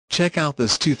Check out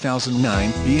this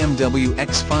 2009 BMW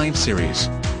X5 Series.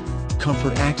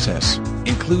 Comfort Access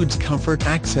includes Comfort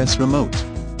Access Remote.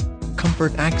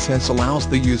 Comfort Access allows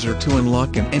the user to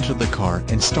unlock and enter the car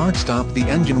and start-stop the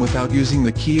engine without using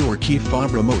the key or key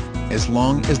fob remote, as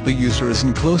long as the user is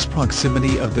in close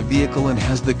proximity of the vehicle and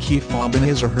has the key fob in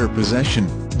his or her possession.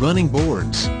 Running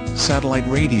boards, satellite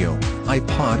radio,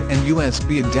 iPod and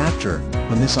USB adapter.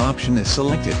 When this option is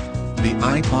selected, the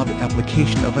iPod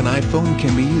application of an iPhone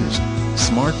can be used.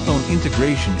 Smartphone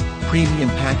integration, premium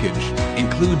package,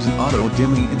 includes an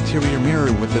auto-dimming interior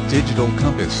mirror with a digital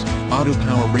compass,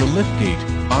 auto-power rear liftgate,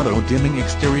 auto-dimming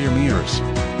exterior mirrors.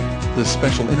 The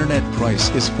special internet price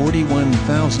is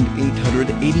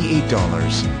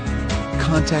 $41,888.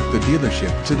 Contact the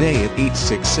dealership today at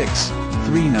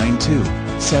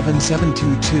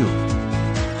 866-392-7722.